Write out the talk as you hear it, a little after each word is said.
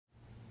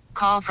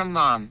Call from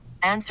mom.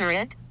 Answer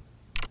it.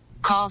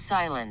 Call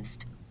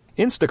silenced.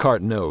 Instacart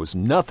knows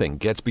nothing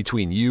gets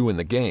between you and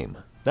the game.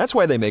 That's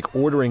why they make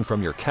ordering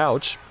from your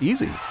couch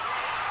easy.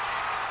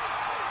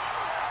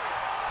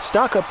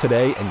 Stock up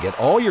today and get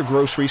all your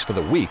groceries for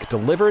the week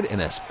delivered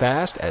in as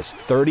fast as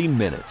 30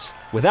 minutes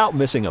without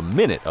missing a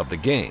minute of the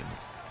game.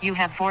 You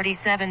have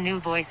 47 new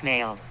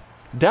voicemails.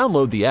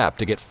 Download the app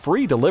to get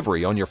free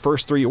delivery on your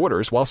first 3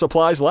 orders while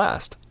supplies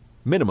last.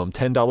 Minimum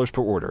 $10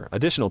 per order.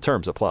 Additional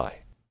terms apply.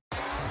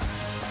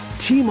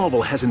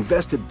 T-Mobile has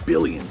invested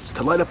billions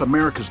to light up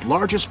America's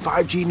largest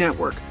 5G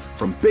network,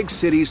 from big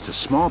cities to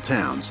small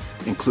towns,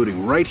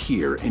 including right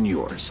here in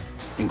yours.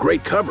 And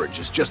great coverage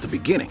is just the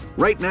beginning.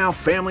 Right now,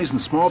 families and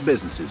small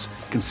businesses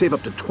can save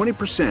up to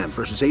 20%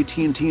 versus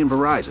AT&T and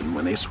Verizon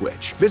when they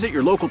switch. Visit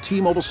your local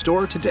T-Mobile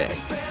store today.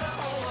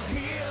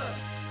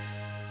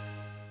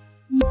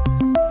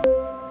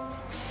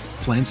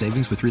 Plan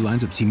savings with 3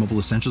 lines of T-Mobile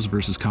Essentials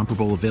versus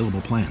comparable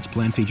available plans.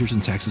 Plan features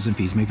and taxes and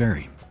fees may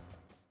vary.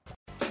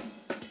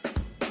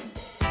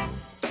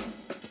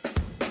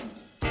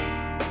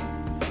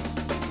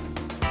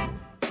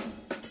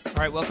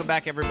 All right, welcome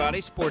back, everybody.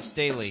 Sports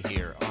Daily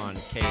here on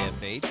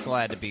KFH.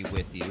 Glad to be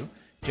with you.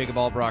 Jacob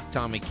Albrock,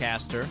 Tommy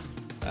Castor.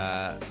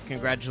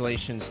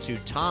 Congratulations to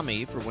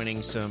Tommy for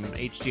winning some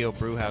HTO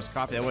Brewhouse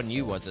coffee. That wasn't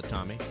you, was it,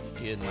 Tommy?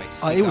 You didn't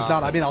like. It was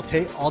not. I mean, I'll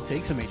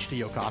take some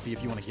HTO coffee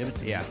if you want to give it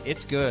to me. Yeah,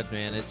 it's good,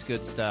 man. It's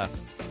good stuff.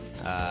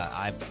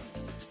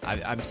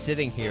 I'm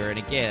sitting here, and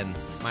again,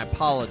 my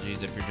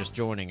apologies if you're just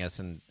joining us,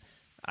 and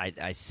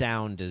I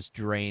sound as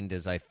drained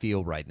as I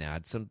feel right now.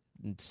 It's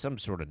some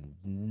sort of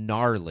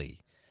gnarly.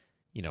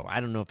 I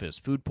don't know if it was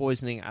food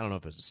poisoning. I don't know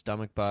if it was a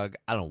stomach bug.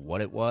 I don't know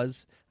what it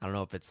was. I don't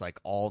know if it's like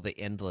all the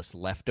endless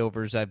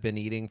leftovers I've been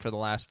eating for the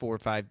last 4 or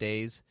 5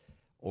 days,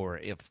 or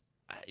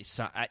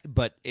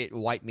but it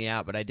wiped me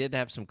out. But I did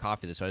have some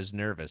coffee, so I was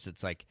nervous.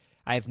 It's like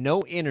I have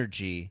no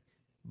energy,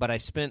 but I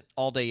spent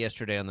all day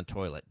yesterday on the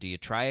toilet. Do you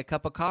try a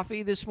cup of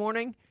coffee this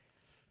morning?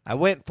 I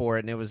went for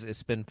it, and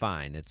it's been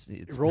fine. It's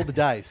roll the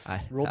dice.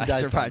 Roll the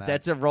dice. Survived.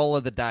 That's a roll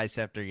of the dice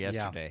after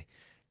yesterday.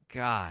 Yeah.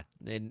 God,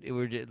 and it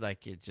were just,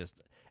 like it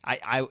just.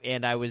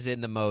 I was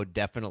in the mode,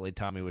 definitely,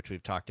 Tommy, which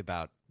we've talked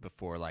about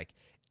before. Like,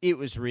 it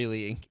was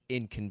really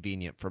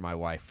inconvenient for my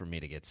wife for me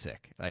to get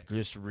sick. Like,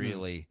 just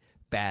really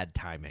bad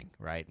timing,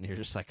 right? And you're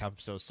just like, I'm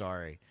so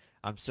sorry.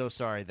 I'm so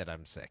sorry that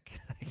I'm sick.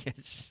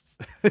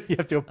 You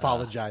have to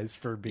apologize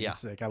for being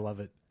sick. I love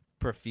it.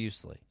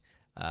 Profusely.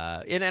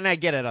 And I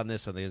get it on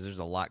this one because there's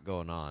a lot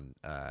going on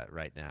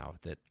right now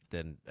that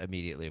then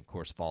immediately, of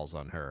course, falls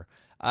on her.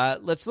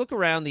 Let's look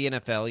around the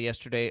NFL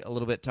yesterday a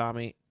little bit,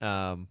 Tommy.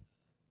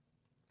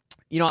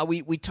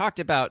 We talked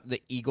about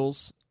the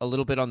Eagles a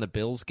little bit on the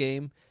Bills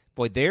game.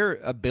 Boy, their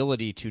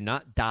ability to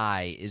not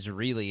die is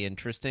really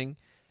interesting.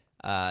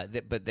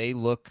 But they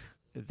look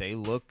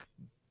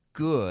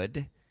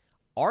good.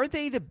 Are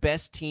they the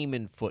best team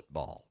in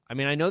football? I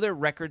mean, I know their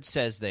record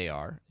says they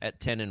are at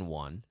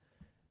 10-1.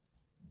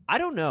 I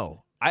don't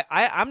know.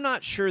 I'm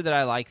not sure that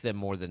I like them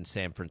more than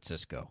San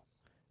Francisco.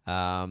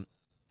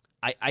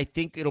 I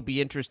think it'll be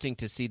interesting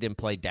to see them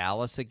play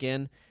Dallas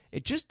again.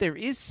 There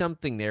is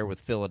something there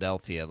with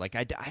Philadelphia. Like,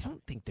 I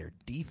don't think their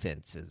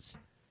defense is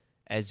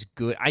as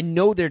good. I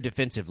know their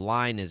defensive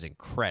line is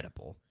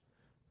incredible.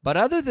 But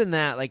other than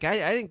that, like,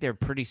 I think they're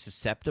pretty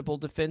susceptible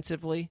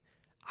defensively.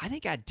 I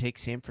think I'd take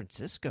San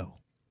Francisco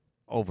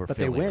over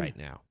Philly right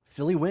now.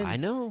 Philly wins. I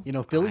know.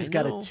 Philly's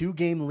got a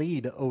 2-game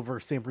lead over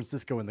San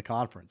Francisco in the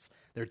conference.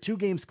 They're 2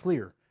 games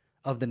clear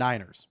of the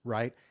Niners,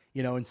 right?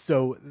 And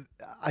so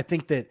I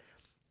think that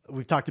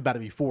we've talked about it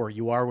before.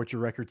 You are what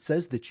your record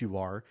says that you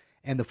are.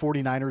 And the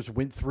 49ers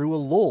went through a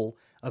lull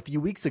a few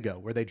weeks ago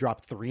where they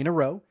dropped 3 in a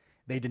row.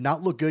 They did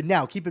not look good.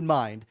 Now, keep in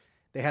mind,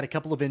 they had a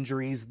couple of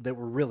injuries that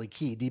were really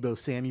key. Deebo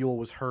Samuel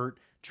was hurt.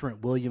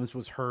 Trent Williams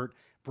was hurt.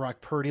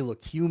 Brock Purdy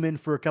looked human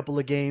for a couple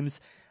of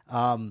games.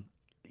 But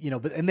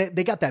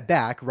they got that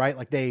back, right?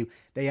 Like they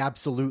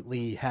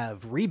absolutely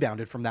have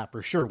rebounded from that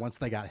for sure once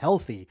they got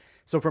healthy.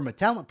 So from a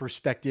talent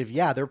perspective,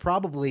 yeah, they're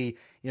probably,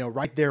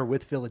 right there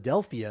with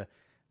Philadelphia.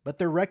 But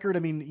their record,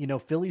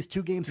 Philly's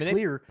 2 games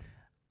clear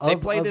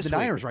of the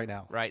Niners right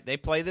now. Right. They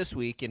play this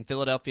week in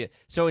Philadelphia.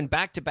 So in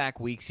back-to-back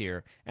weeks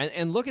here,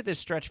 and look at this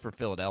stretch for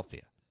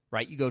Philadelphia,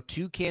 right? You go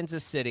to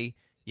Kansas City,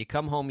 you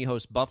come home, you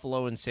host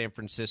Buffalo and San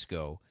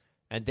Francisco,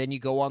 and then you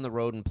go on the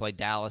road and play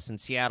Dallas, and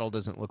Seattle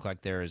doesn't look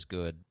like they're as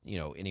good,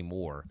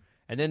 anymore.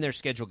 And then their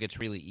schedule gets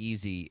really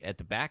easy at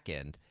the back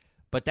end.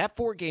 But that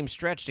 4-game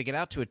stretch to get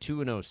out to a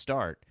 2-0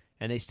 start,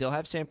 and they still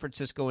have San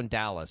Francisco and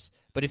Dallas.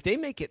 But if they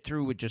make it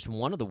through with just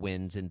one of the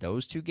wins in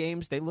those 2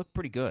 games, they look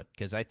pretty good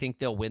because I think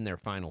they'll win their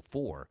final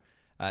 4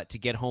 to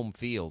get home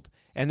field.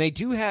 And they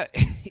do have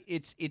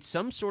it's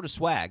some sort of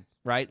swag,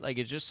 right? Like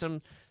it's just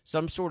some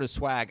sort of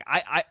swag.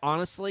 I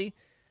honestly,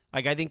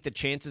 like I think the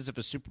chances of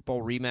a Super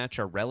Bowl rematch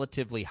are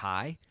relatively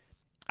high.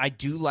 I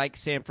do like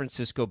San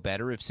Francisco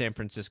better if San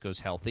Francisco's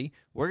healthy.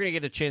 We're going to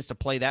get a chance to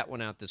play that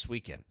one out this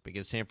weekend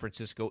because San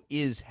Francisco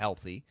is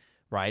healthy,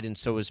 right? And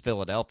so is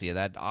Philadelphia.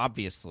 That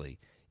obviously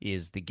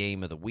is the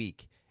game of the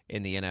week.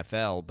 in the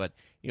NFL. But,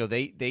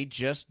 they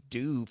just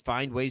do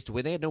find ways to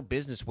win. They had no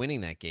business winning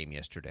that game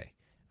yesterday,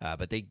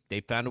 but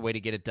they found a way to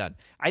get it done.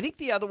 I think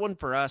the other one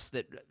for us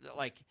that,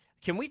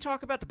 can we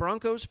talk about the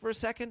Broncos for a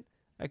second?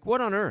 What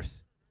on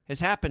earth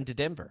has happened to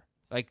Denver?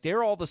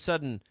 They're all of a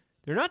sudden,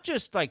 they're not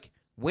just,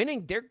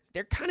 winning.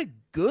 They're kind of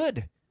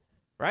good,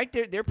 right?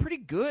 They're pretty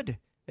good.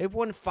 They've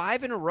won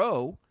 5 in a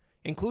row,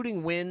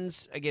 including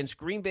wins against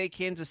Green Bay,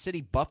 Kansas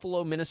City,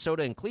 Buffalo,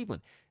 Minnesota, and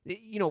Cleveland.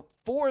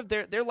 4 of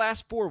their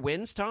last 4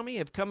 wins, Tommy,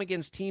 have come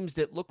against teams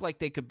that look like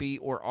they could be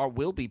or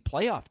will be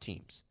playoff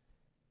teams.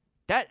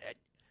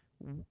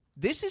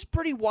 This is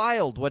pretty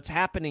wild what's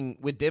happening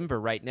with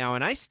Denver right now,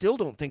 and I still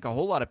don't think a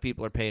whole lot of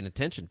people are paying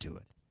attention to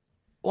it.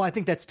 Well, I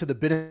think that's to the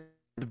benefit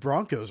of the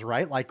Broncos,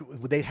 right?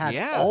 They had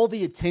all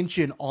the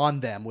attention on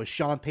them with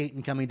Sean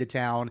Payton coming to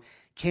town.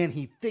 Can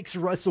he fix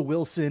Russell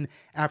Wilson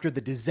after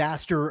the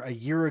disaster a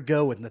year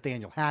ago with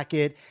Nathaniel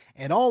Hackett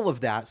and all of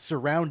that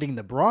surrounding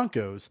the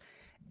Broncos?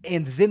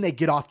 And then they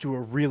get off to a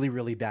really,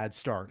 really bad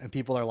start. And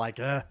people are like,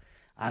 I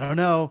don't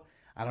know.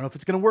 I don't know if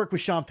it's going to work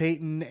with Sean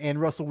Payton and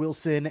Russell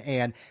Wilson,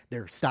 and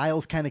their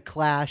styles kind of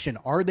clash. And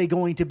are they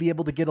going to be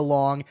able to get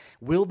along?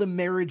 Will the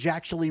marriage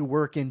actually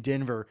work in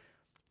Denver?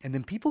 And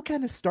then people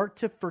kind of start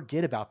to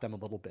forget about them a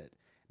little bit.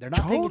 They're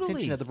not paying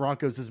attention to the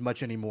Broncos as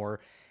much anymore.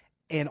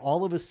 And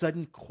all of a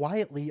sudden,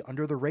 quietly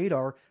under the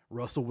radar,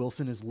 Russell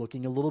Wilson is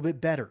looking a little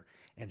bit better.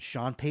 And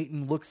Sean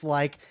Payton looks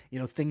like,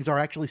 things are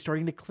actually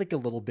starting to click a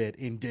little bit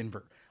in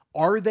Denver.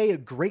 Are they a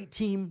great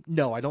team?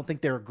 No, I don't think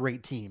they're a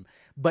great team.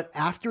 But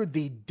after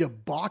the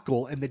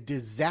debacle and the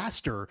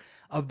disaster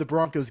of the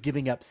Broncos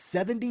giving up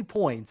 70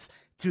 points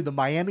to the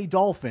Miami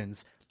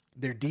Dolphins,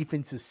 their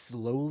defense has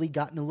slowly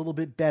gotten a little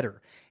bit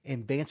better.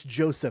 And Vance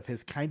Joseph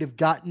has kind of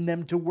gotten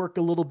them to work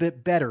a little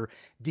bit better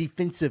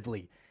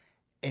defensively.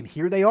 And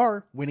here they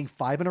are, winning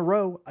 5 in a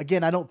row.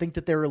 Again, I don't think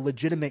that they're a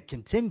legitimate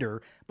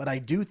contender, but I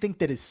do think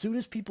that as soon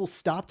as people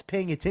stopped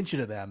paying attention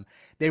to them,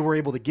 they were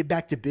able to get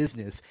back to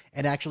business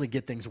and actually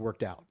get things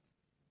worked out.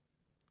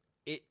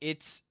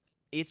 It's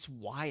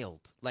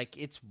wild.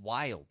 It's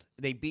wild.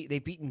 They've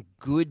beaten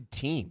good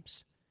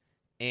teams.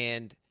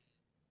 And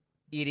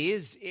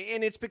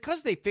it's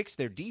because they fixed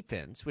their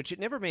defense, which it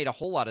never made a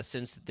whole lot of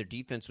sense that their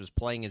defense was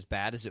playing as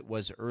bad as it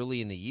was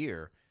early in the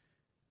year.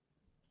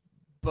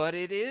 But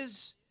it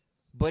is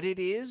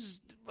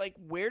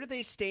where do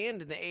they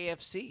stand in the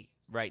AFC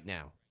right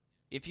now?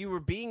 If you were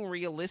being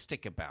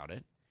realistic about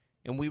it,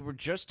 and we were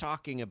just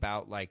talking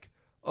about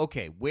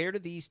okay, where do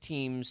these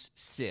teams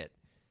sit?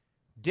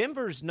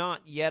 Denver's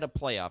not yet a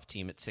playoff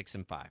team at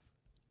 6-5.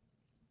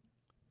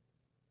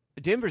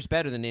 Denver's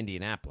better than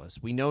Indianapolis.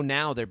 We know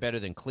now they're better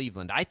than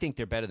Cleveland. I think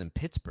they're better than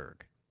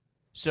Pittsburgh.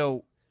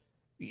 So,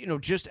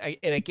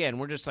 and again,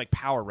 we're just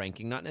power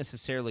ranking, not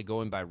necessarily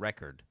going by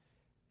record.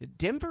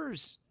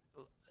 Denver's,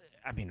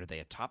 are they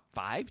a top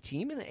 5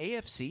 team in the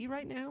AFC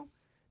right now?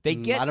 I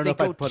don't know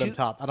if I'd put them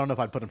top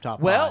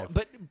 5. Well,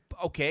 but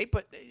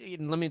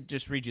let me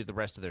just read you the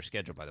rest of their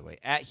schedule, by the way.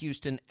 At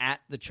Houston,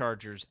 at the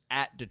Chargers,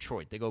 at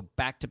Detroit. They go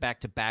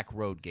back-to-back-to-back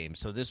road games,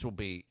 so this will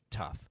be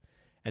tough.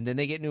 And then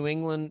they get New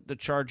England, the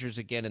Chargers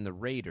again, and the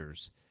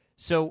Raiders.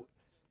 So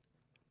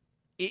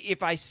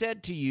if I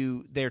said to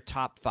you they're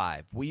top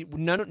 5,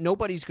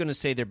 nobody's going to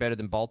say they're better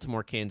than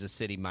Baltimore, Kansas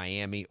City,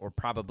 Miami, or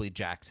probably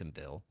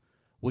Jacksonville.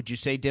 Would you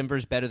say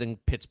Denver's better than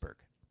Pittsburgh?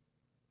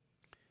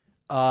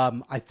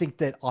 I think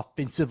that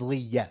offensively,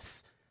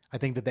 yes. I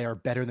think that they are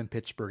better than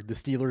Pittsburgh. The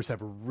Steelers have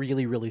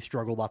really, really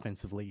struggled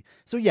offensively.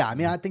 So, yeah,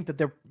 I think that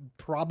they're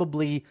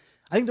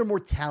more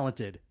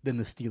talented than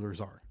the Steelers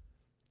are.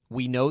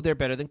 We know they're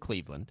better than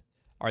Cleveland.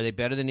 Are they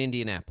better than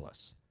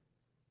Indianapolis?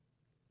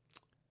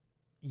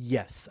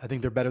 Yes, I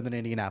think they're better than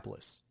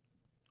Indianapolis.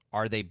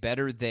 Are they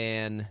better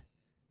than?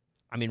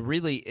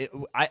 Really,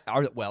 are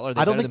they?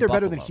 I don't think they're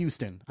better than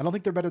Houston. I don't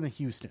think they're better than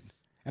Houston,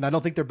 and I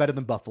don't think they're better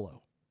than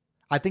Buffalo.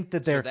 I think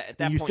that they're.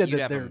 You said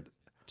that they're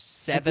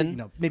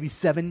 7. Maybe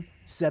 7,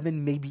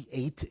 maybe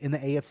 8 in the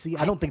AFC.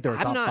 I don't think they're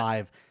a top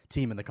 5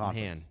 team in the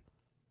conference.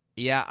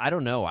 Yeah, I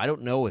don't know. I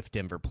don't know if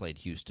Denver played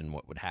Houston,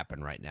 what would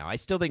happen right now. I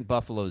still think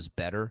Buffalo's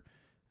better.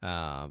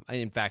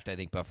 In fact, I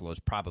think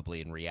Buffalo's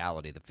probably in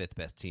reality the 5th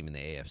best team in the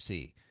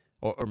AFC,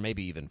 or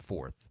maybe even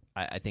 4th.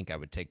 I think I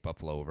would take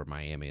Buffalo over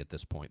Miami at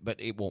this point, but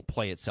it won't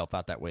play itself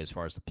out that way as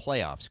far as the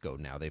playoffs go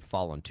now. They've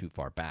fallen too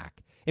far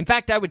back. In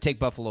fact, I would take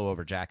Buffalo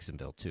over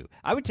Jacksonville, too.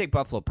 I would take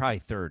Buffalo probably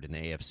 3rd in the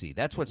AFC.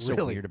 That's what's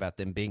so weird about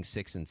them being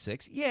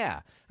 6-6.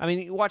 Yeah.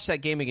 You watched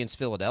that game against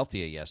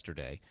Philadelphia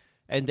yesterday,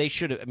 and they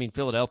should have,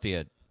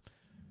 Philadelphia,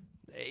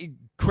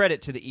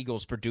 credit to the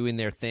Eagles for doing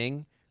their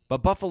thing,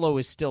 but Buffalo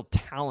is still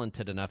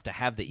talented enough to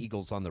have the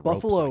Eagles on the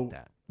ropes like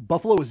that.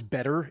 Buffalo was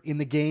better in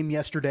the game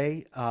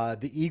yesterday.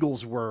 The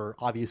Eagles were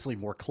obviously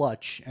more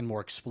clutch and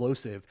more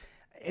explosive.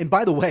 And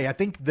by the way, I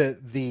think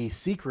the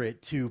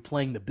secret to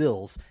playing the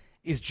Bills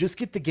is just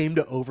get the game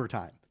to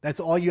overtime. That's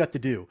all you have to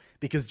do,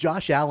 because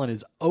Josh Allen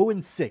is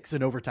 0-6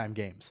 in overtime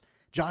games.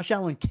 Josh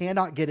Allen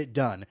cannot get it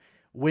done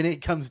when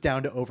it comes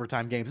down to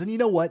overtime games. And you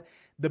know what?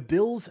 The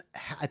Bills,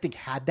 I think,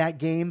 had that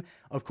game.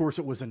 Of course,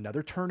 it was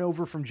another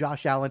turnover from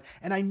Josh Allen.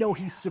 And I know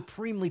he's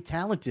supremely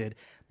talented,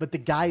 but the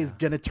guy is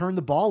going to turn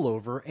the ball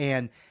over.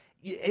 And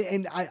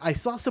I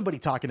saw somebody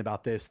talking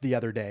about this the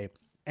other day,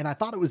 and I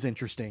thought it was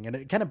interesting. And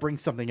it kind of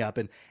brings something up.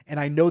 And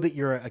I know that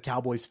you're a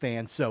Cowboys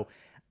fan, so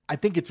I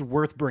think it's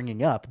worth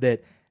bringing up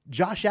that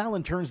Josh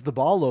Allen turns the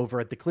ball over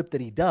at the clip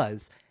that he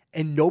does,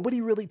 and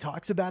nobody really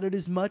talks about it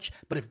as much.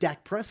 But if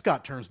Dak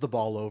Prescott turns the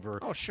ball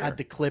over at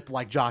the clip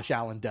like Josh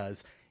Allen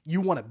does, you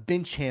want to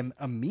bench him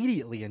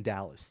immediately in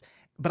Dallas.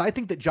 But I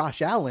think that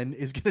Josh Allen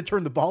is going to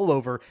turn the ball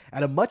over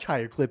at a much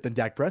higher clip than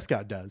Dak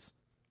Prescott does.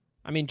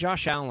 I mean,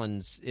 Josh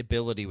Allen's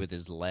ability with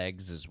his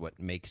legs is what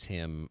makes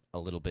him a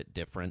little bit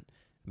different.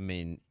 I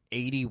mean,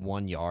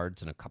 81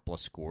 yards and a couple of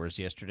scores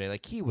yesterday.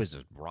 Like, he was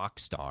a rock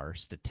star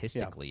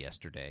statistically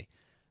yesterday.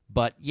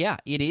 But, yeah,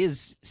 it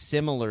is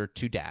similar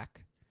to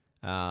Dak.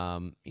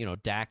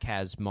 Dak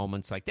has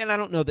moments like that. And I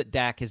don't know that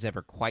Dak has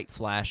ever quite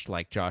flashed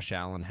like Josh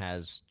Allen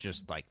has,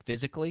 just like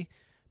physically,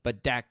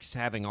 but Dak's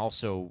having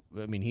also,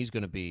 I mean, he's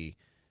going to be,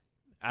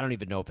 I don't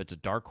even know if it's a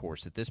dark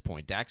horse at this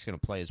point. Dak's going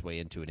to play his way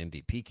into an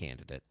MVP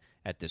candidate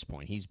at this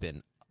point. He's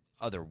been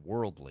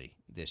otherworldly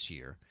this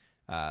year.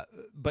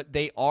 But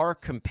they are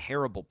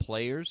comparable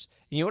players.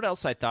 And you know what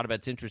else I thought about?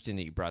 It's interesting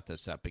that you brought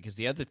this up, because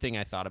the other thing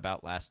I thought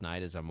about last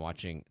night as I'm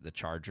watching the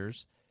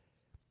Chargers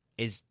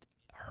is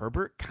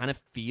Herbert kind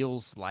of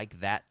feels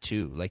like that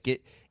too. Like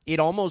it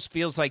almost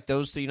feels like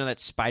those, that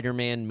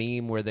Spider-Man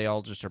meme where they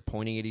all just are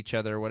pointing at each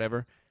other or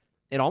whatever.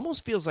 It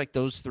almost feels like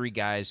those three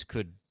guys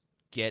could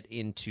get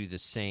into the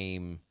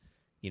same,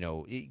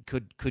 it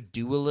could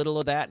do a little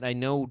of that. And I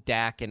know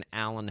Dak and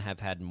Allen have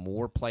had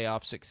more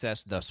playoff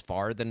success thus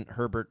far than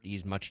Herbert.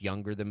 He's much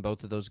younger than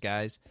both of those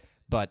guys.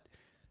 But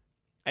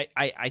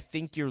I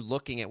think you're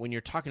looking at, when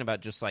you're talking about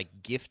just like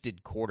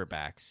gifted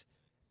quarterbacks,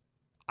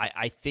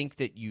 I think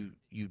that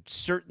you'd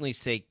certainly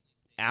say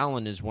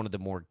Allen is one of the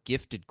more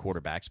gifted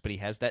quarterbacks, but he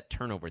has that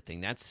turnover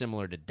thing. That's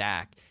similar to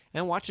Dak.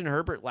 And watching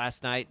Herbert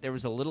last night, there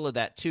was a little of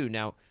that too.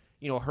 Now,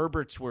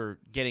 Herberts were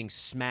getting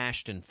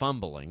smashed and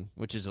fumbling,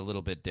 which is a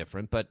little bit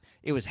different, but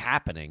it was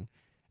happening,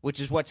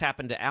 which is what's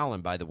happened to Allen,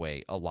 by the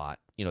way, a lot.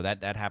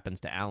 That happens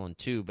to Allen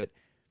too. But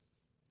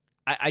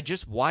I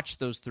just watched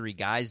those three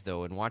guys,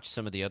 though, and watched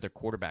some of the other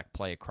quarterback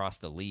play across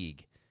the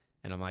league,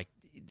 and I'm like,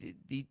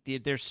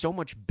 they're so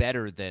much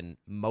better than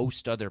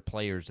most other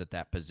players at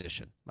that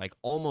position, like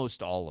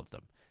almost all of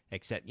them,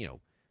 except,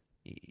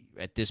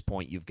 at this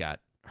point you've got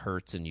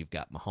Hurts and you've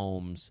got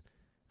Mahomes,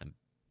 and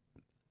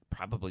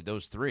probably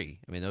those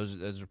three. I mean,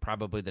 those are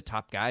probably the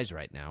top guys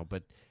right now,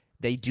 but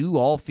they do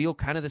all feel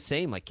kind of the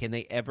same. Like, can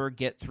they ever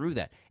get through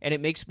that? And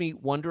it makes me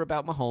wonder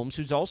about Mahomes,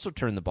 who's also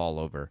turned the ball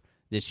over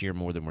this year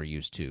more than we're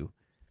used to.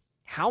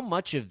 How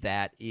much of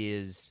that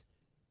is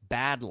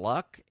bad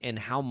luck, and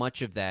how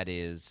much of that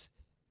is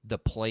the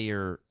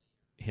player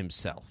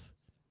himself,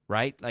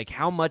 right? Like,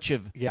 how much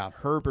of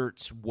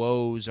Herbert's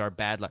woes are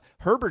bad luck?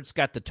 Herbert's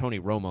got the Tony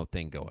Romo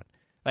thing going.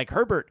 Like,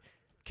 Herbert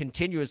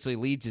continuously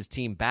leads his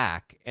team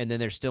back, and then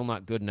they're still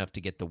not good enough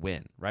to get the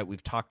win, right?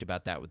 We've talked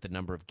about that with the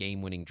number of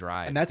game-winning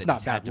drives, and that's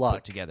not bad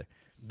luck together.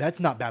 That's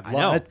not bad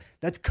luck.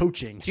 That's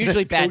coaching. It's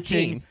usually that's bad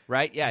coaching, team,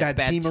 right? Yeah,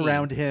 bad team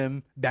around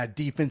him, bad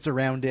defense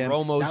around him.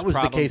 Romo's that was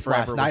the case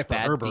last night for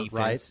Herbert, defense.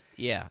 right?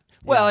 Yeah.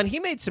 Well, and he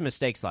made some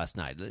mistakes last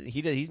night.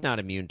 He's not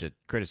immune to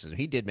criticism.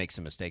 He did make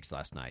some mistakes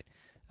last night.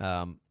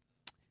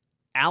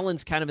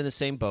 Allen's kind of in the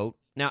same boat.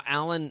 Now,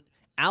 Allen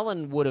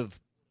would have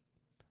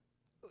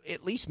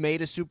at least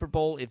made a Super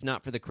Bowl, if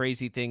not for the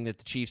crazy thing that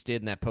the Chiefs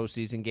did in that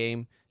postseason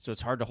game. So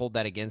it's hard to hold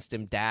that against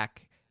him.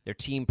 Dak, their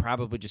team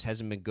probably just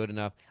hasn't been good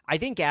enough. I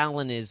think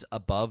Allen is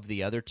above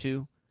the other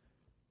two,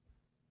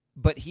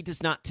 but he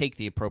does not take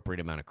the appropriate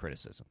amount of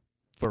criticism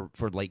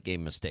for late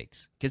game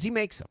mistakes, because he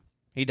makes them.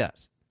 He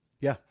does.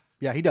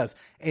 Yeah, he does.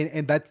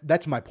 And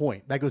that's my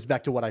point. That goes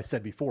back to what I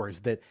said before,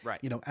 is that,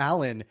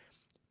 Allen,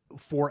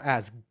 for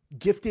as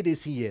gifted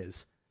as he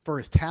is, for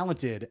as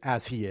talented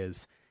as he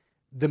is,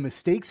 the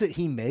mistakes that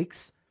he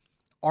makes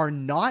are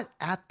not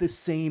at the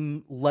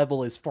same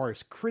level as far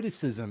as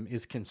criticism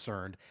is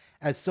concerned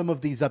as some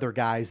of these other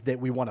guys that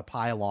we want to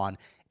pile on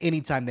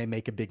anytime they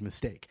make a big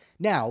mistake.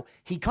 Now,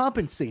 he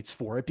compensates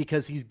for it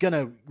because he's going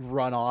to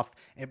run off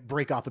and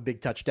break off a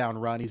big touchdown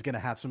run. He's going to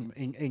have some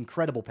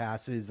incredible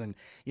passes and,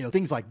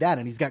 things like that.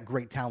 And he's got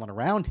great talent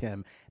around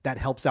him that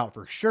helps out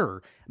for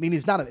sure. I mean,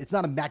 it's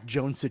not a Mac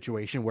Jones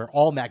situation where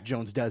all Mac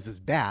Jones does is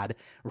bad,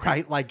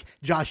 right? Like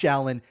Josh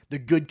Allen, the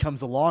good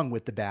comes along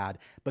with the bad.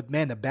 But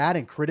man, the bad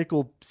in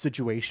critical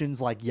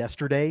situations like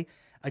yesterday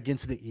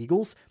against the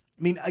Eagles,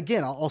 I mean,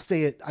 again, I'll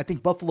say it. I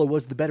think Buffalo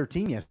was the better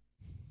team yesterday,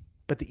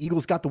 but the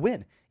Eagles got the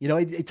win.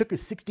 It took a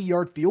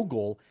 60-yard field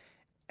goal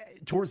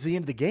towards the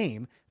end of the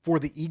game for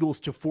the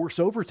Eagles to force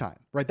overtime,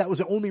 right? That was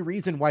the only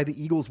reason why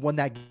the Eagles won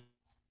that game,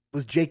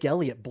 was Jake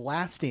Elliott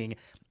blasting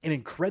an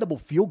incredible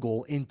field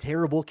goal in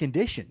terrible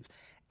conditions.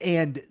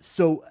 And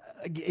so,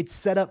 it's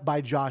set up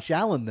by Josh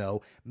Allen,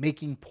 though,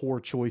 making poor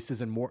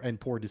choices and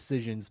poor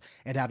decisions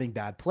and having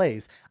bad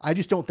plays. I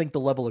just don't think the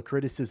level of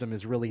criticism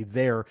is really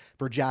there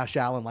for Josh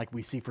Allen like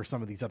we see for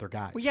some of these other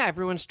guys. Well, yeah,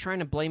 everyone's trying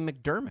to blame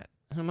McDermott.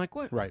 I'm like,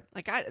 what? Right.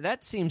 Like,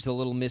 that seems a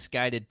little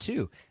misguided,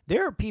 too.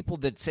 There are people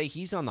that say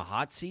he's on the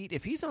hot seat.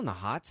 If he's on the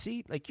hot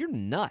seat, like, you're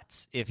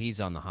nuts if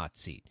he's on the hot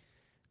seat.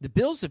 The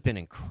Bills have been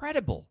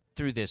incredible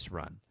through this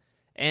run.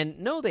 And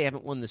no, they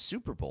haven't won the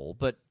Super Bowl,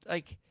 but,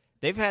 like,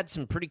 they've had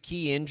some pretty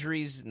key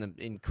injuries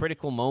in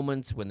critical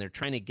moments when they're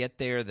trying to get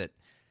there that,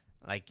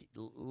 like,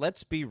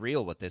 let's be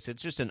real with this.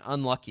 It's just an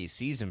unlucky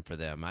season for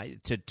them.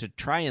 To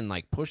try and,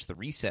 like, push the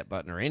reset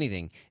button or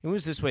anything. It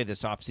was this way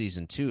this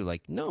offseason, too.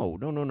 Like, no.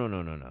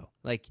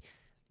 Like,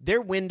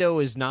 their window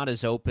is not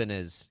as open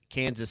as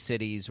Kansas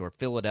City's or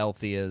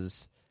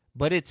Philadelphia's,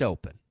 but it's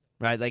open,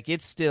 right? Like,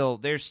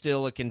 they're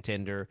still a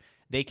contender.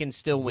 They can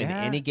still win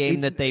any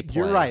game that they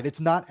play. You're right. It's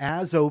not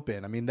as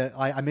open. I mean,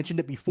 I mentioned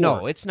it before.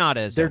 No, it's not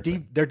as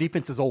open. Their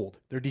defense is old.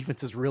 Their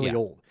defense is really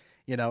old,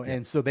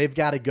 and so they've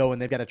got to go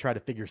and they've got to try to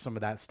figure some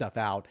of that stuff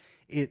out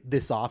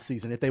this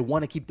offseason if they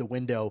want to keep the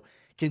window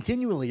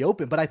continually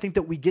open. But I think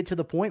that we get to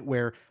the point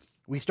where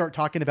we start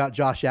talking about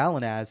Josh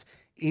Allen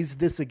is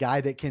this a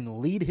guy that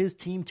can lead his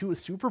team to a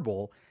Super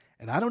Bowl?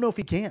 And I don't know if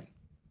he can.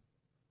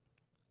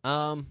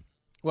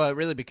 Well, it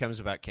really becomes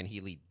about, can he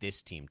lead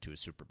this team to a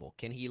Super Bowl?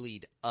 Can he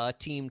lead a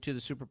team to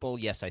the Super Bowl?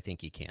 Yes, I think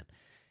he can.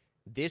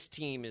 This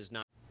team is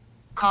not.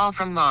 Call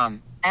from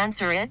mom.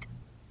 Answer it.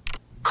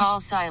 Call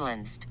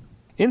silenced.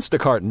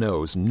 Instacart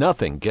knows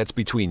nothing gets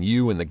between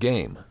you and the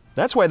game.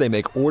 That's why they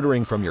make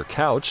ordering from your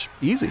couch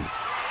easy.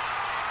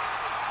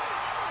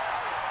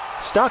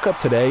 Stock up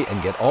today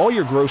and get all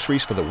your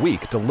groceries for the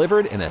week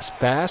delivered in as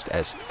fast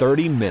as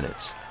 30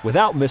 minutes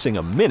without missing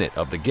a minute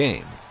of the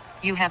game.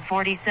 You have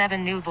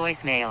 47 new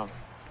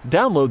voicemails.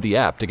 Download the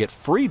app to get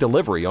free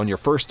delivery on your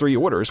first 3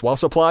 orders while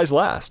supplies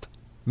last.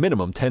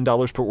 Minimum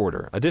 $10 per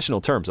order.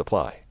 Additional terms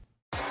apply.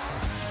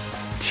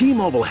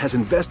 T-Mobile has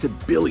invested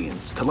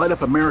billions to light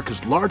up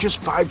America's largest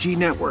 5G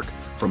network,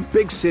 from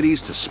big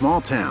cities to small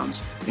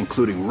towns,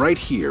 including right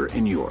here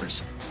in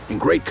yours.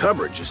 And great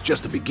coverage is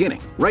just the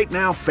beginning. Right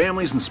now,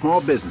 families and small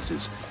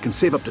businesses can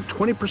save up to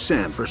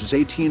 20% versus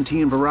AT&T and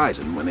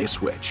Verizon when they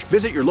switch.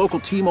 Visit your local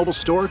T-Mobile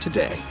store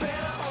today.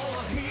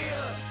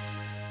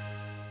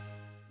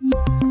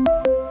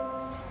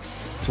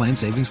 Plan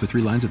savings with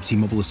 3 lines of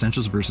T-Mobile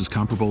Essentials versus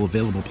comparable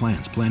available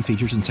plans. Plan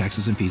features and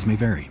taxes and fees may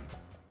vary.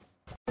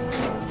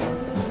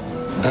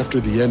 After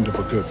the end of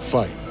a good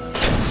fight,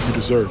 you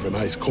deserve an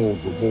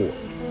ice-cold reward.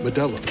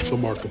 Modelo is the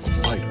mark of a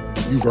fighter.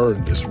 You've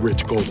earned this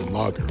rich golden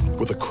lager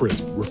with a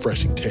crisp,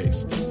 refreshing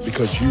taste.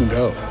 Because you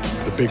know,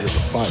 the bigger the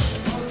fight,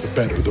 the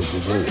better the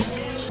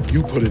reward.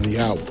 You put in the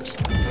hours,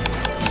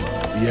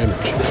 the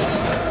energy,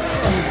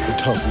 the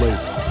tough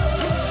labor.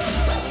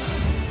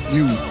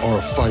 You are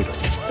a fighter,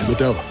 and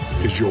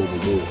Modelo is your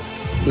reward.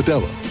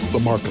 Modelo, the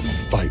mark of a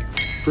fighter.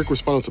 Drink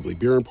responsibly.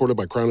 Beer imported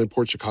by Crown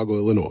Imports, Chicago,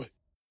 Illinois.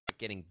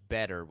 Getting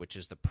better, which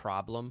is the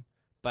problem.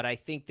 But I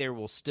think there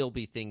will still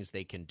be things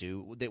they can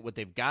do. What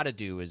they've got to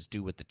do is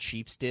do what the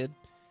Chiefs did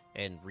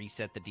and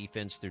reset the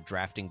defense through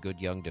drafting good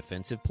young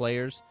defensive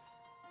players.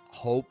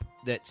 Hope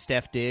that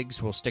Steph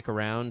Diggs will stick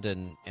around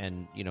and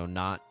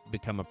not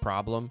become a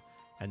problem.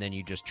 And then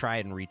you just try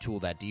and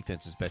retool that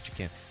defense as best you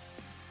can.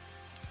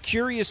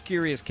 Curious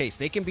case.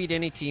 They can beat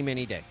any team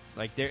any day.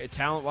 Like, they're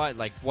talent-wise,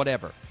 like,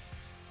 whatever.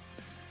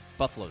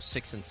 Buffalo's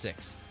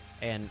 6-6.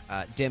 And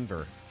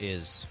Denver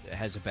has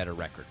a better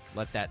record.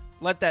 Let that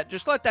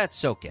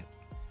soak in.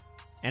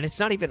 And it's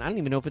not even, I don't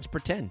even know if it's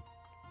pretend.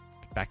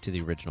 Back to the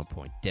original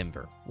point.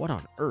 Denver. What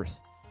on earth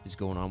is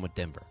going on with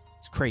Denver?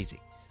 It's crazy.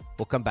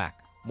 We'll come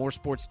back. More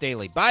Sports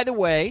Daily. By the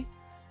way,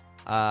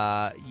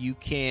 you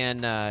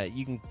can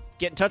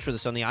get in touch with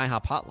us on the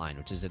IHOP hotline,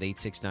 which is at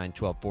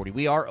 869-1240.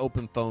 We are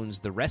open phones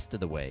the rest of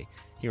the way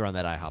here on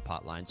that IHOP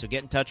hotline. So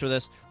get in touch with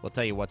us. We'll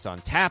tell you what's on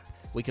tap.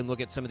 We can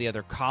look at some of the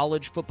other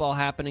college football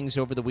happenings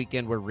over the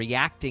weekend. We're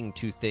reacting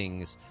to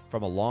things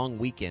from a long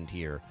weekend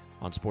here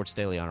on Sports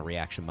Daily on a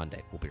Reaction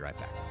Monday. We'll be right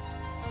back.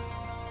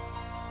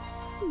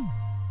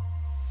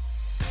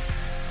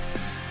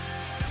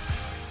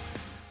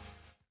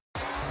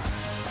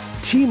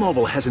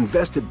 T-Mobile has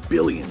invested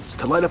billions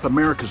to light up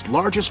America's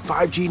largest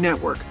 5G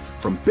network,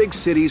 from big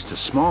cities to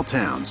small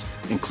towns,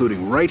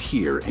 including right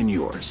here in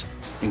yours.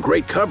 And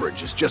great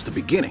coverage is just the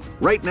beginning.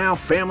 Right now,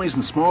 families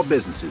and small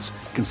businesses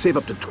can save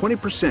up to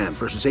 20%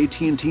 versus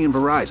AT&T and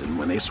Verizon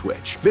when they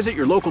switch. Visit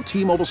your local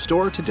T-Mobile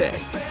store today.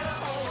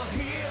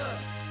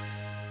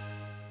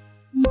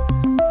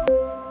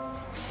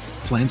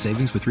 Plan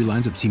savings with 3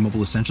 lines of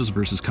T-Mobile Essentials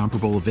versus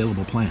comparable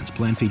available plans.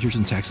 Plan features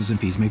and taxes and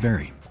fees may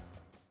vary.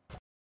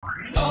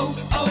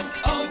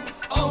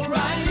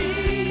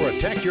 O'Reilly. For a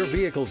Protect your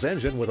vehicle's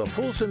engine with a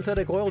full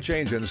synthetic oil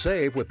change and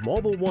save with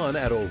Mobile One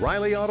at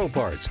O'Reilly Auto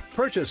Parts.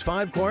 Purchase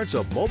 5 quarts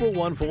of Mobile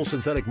One full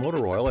synthetic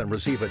motor oil and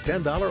receive a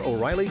 $10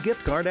 O'Reilly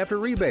gift card after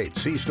rebate.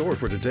 See store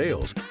for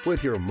details.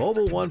 With your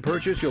Mobile One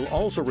purchase, you'll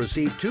also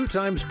receive 2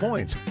 times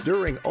points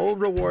during O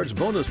Rewards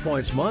Bonus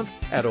Points Month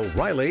at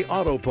O'Reilly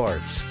Auto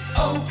Parts.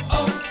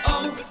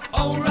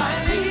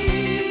 O'Reilly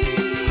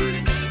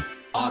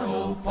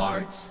Auto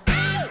Parts.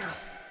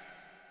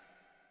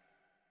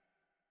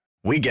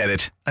 We get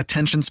it.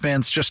 Attention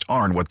spans just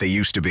aren't what they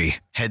used to be.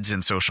 Heads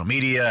in social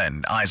media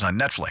and eyes on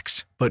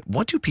Netflix. But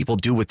what do people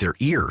do with their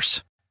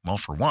ears? Well,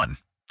 for one,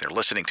 they're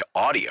listening to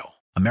audio.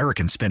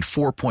 Americans spend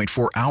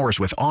 4.4 hours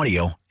with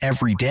audio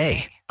every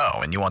day. Oh,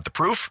 and you want the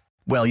proof?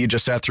 Well, you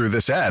just sat through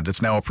this ad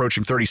that's now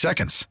approaching 30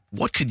 seconds.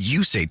 What could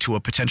you say to a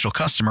potential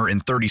customer in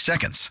 30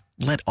 seconds?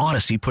 Let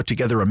Odyssey put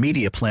together a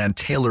media plan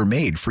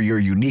tailor-made for your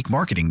unique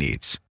marketing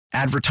needs.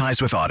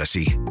 Advertise with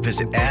Odyssey.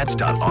 Visit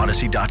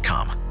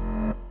ads.odyssey.com.